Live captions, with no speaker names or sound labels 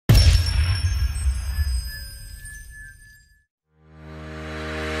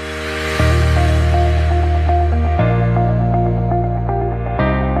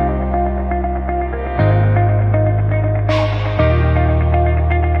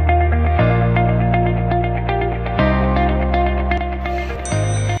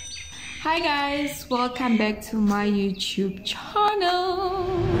welcome back to my YouTube channel.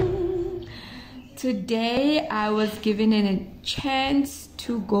 Today I was given a chance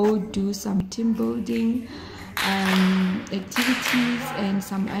to go do some team building activities and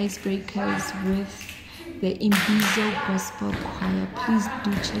some icebreakers with the Imbizo Gospel Choir. Please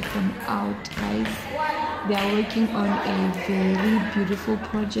do check them out, guys. They are working on a very beautiful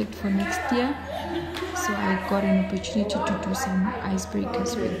project for next year, so I got an opportunity to do some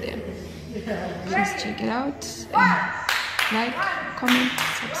icebreakers with them. Please check it out and like, comment,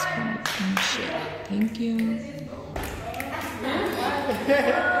 subscribe and share. Thank you.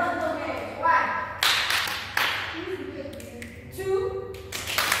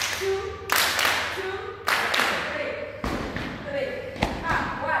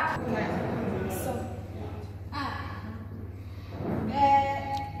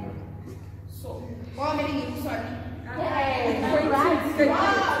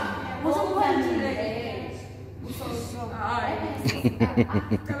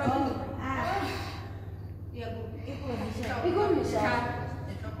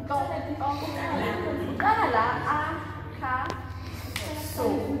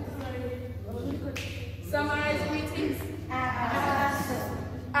 Summarize greetings.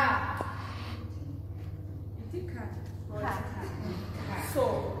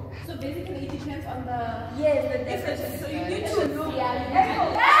 So basically it depends on the the difference. So you need to know.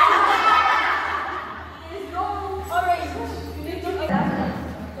 Orange. You need to know.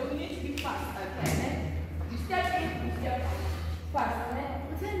 So we need to be fast. Okay. You step in, you step fast.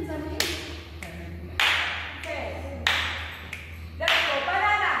 Okay. Let's go.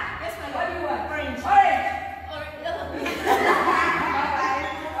 Banana. Yes, ma'am. What do you want? Orange. Orange.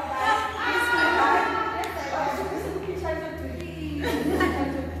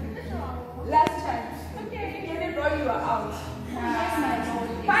 Last chance. Okay. Give it or you are out. Yes, ma'am.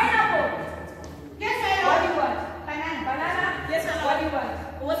 Pineapple. Yes, ma'am. What do you want? Banana. Banana. Yes, ma'am. What do you want?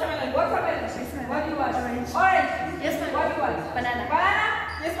 Watermelon. Watermelon. Yes, ma'am. What do you want? Orange. Orange. Yes, ma'am. What do you want? Banana. Banana.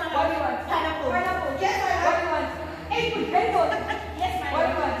 Yes, ma'am. What do you want? Pineapple. Pineapple. Yes, ma'am. What do you want? Apple. Apple. Yes, ma'am. What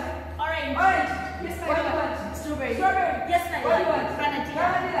do you want? Orange. Orange. Yes, ma'am. What do you want? Strawberry. Strawberry. Yes, ma'am. What do you want? Granadilla.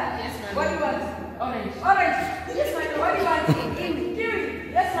 Granadilla. Yes, ma'am. What do you want? Orange. Orange. Yes, ma'am. What do you want? Kiwi.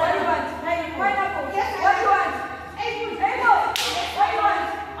 Kiwi. Yes, ma'am. What do you want? Pineapple. Yes, ma'am. What do you want? Apple. Apple. What do you want?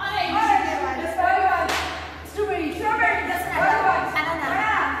 Orange. Orange. Yes, what do you want? Strawberry. Strawberry. Yes, ma'am. What do you want? Banana.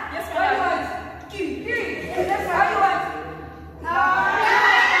 Banana. Yes, ma'am. What do you want? Kiwi. Kiwi. Yes, ma'am. What do you want?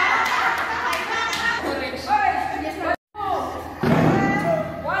 Orange. Orange. Yes, ma'am.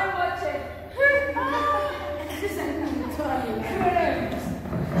 One more check.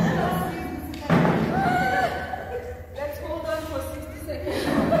 Let's hold on for 60 seconds.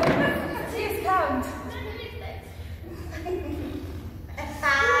 Please count.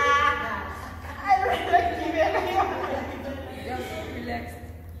 Just relax.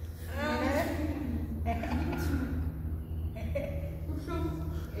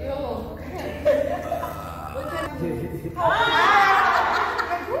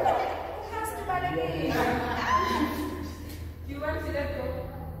 You want to let go?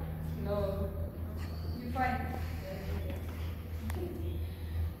 No. You're fine.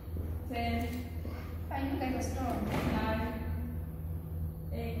 10. Fine, you guys are strong.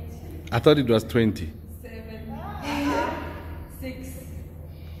 9. 8. I thought it was 20. 7. 6.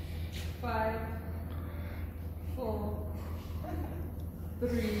 5. 4. 3.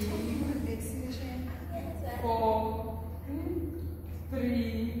 4. 3. 4. 3.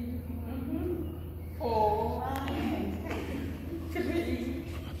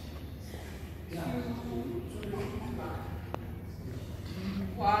 2.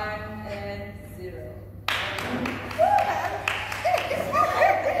 1 and 0.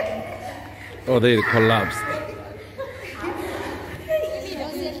 Oh, they collapsed.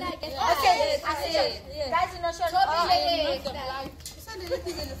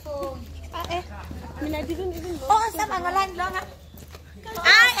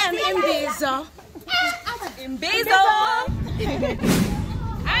 I am Imbizo. Imbizo.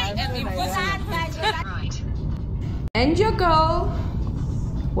 I am Imbizo. And your girl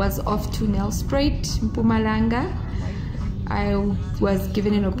was off to Nelspruit, Mpumalanga. I was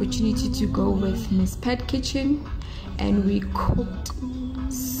given an opportunity to go with PatKat Kitchen and we cooked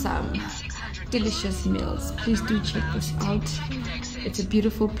some delicious meals. Please do check this out. It's a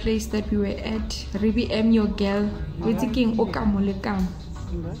beautiful place that we were at. RebbyM, your girl. We're taking Okamolekam.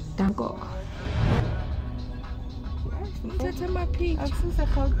 Danko.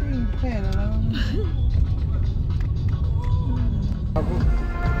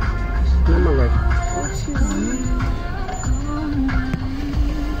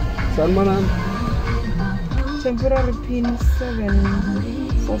 Saan man Temporary pin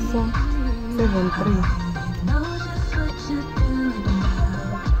 74473.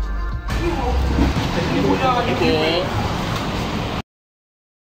 Okay.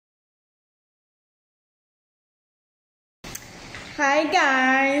 Hi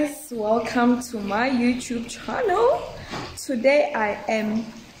guys, welcome to my YouTube channel. Today I am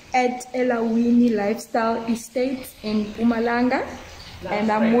at Elawini Lifestyle Estate in Mpumalanga,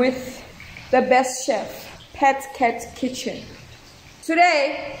 and I'm with the best chef, PatKat Kitchen.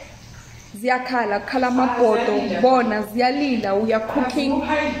 Today ziyakhala mapoto bona ziyalila, we are cooking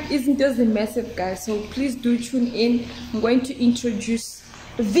izinto ezimassive guys, so please do tune in. I'm going to introduce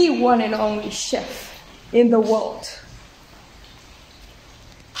the one and only chef in the world.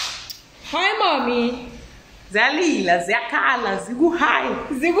 Hi mommy. Zalila, ziyakhala, ziguhai.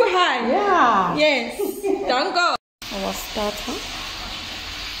 Ziguhai. Yeah. Yes. Don't go. Our starter.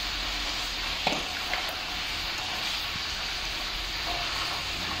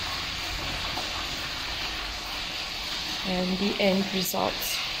 And the end result.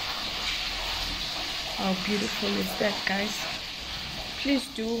 How beautiful is that, guys? Please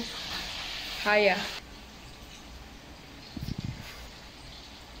do higher.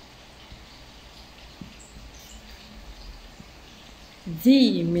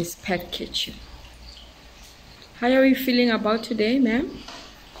 The Miss Pet Kitchen. How are you feeling about today, ma'am?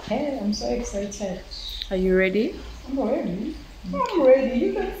 Hey, I'm so excited. Are you ready? I'm ready. I'm ready.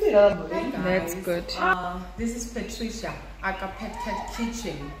 You can see that I'm ready. That's good. This is Patricia at PatKat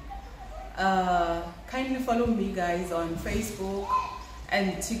Kitchen. Kindly follow me guys on Facebook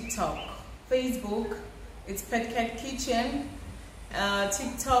and TikTok. Facebook, it's PatKat Kitchen.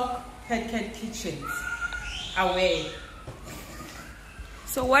 TikTok, PatKat Kitchen. Away.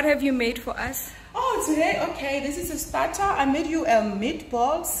 So what have you made for us? Oh, today, okay, this is a starter. I made you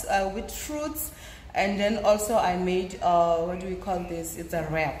meatballs with fruits, and then also I made, what do we call this? It's a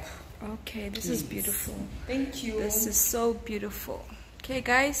wrap. Okay, this is beautiful. Thank you. This is so beautiful. Okay,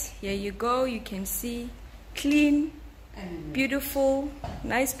 guys, here you go. You can see clean, beautiful,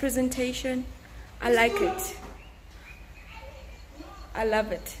 nice presentation. I like it. I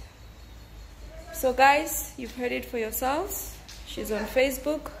love it. So, guys, you've heard it for yourselves. She's on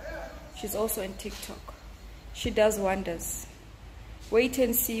Facebook. She's also on TikTok. She does wonders. Wait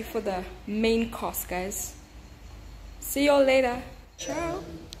and see for the main course, guys. See you all later. Ciao.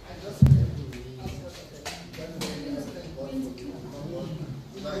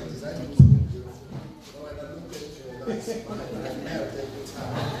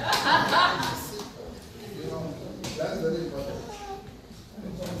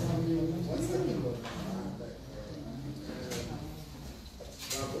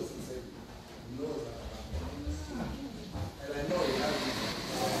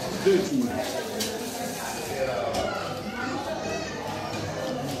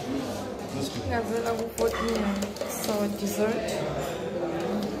 So dessert.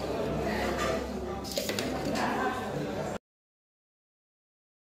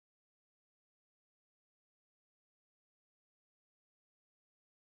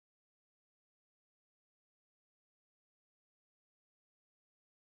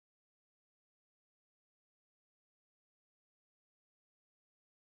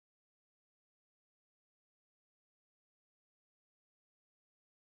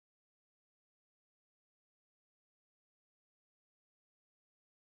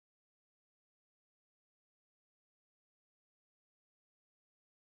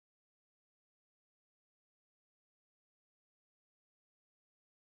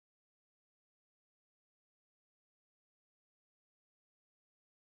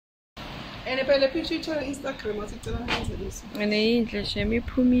 And if I picture it on Instagram, what's it on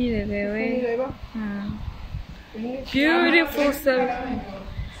Beautiful setup.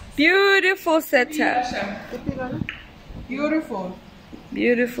 Beautiful setup. Beautiful.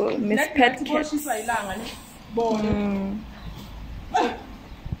 Beautiful. Miss PatKat.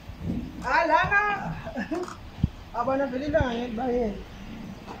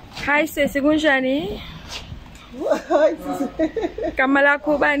 Hi, Sesi Gunjani. Kamala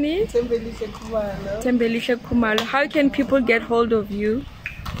Kobani. Tembelishe Kumalo. How can people get hold of you?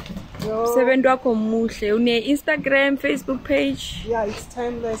 Instagram, Facebook page? Yeah, it's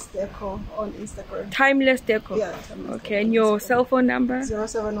Timeless Deco on Instagram. Timeless Deco? Yeah, Timeless okay, and your cell phone number?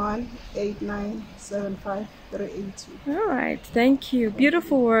 071-8975-382. Alright, thank you.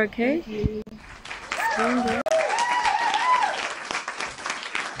 Beautiful work, eh? Thank you.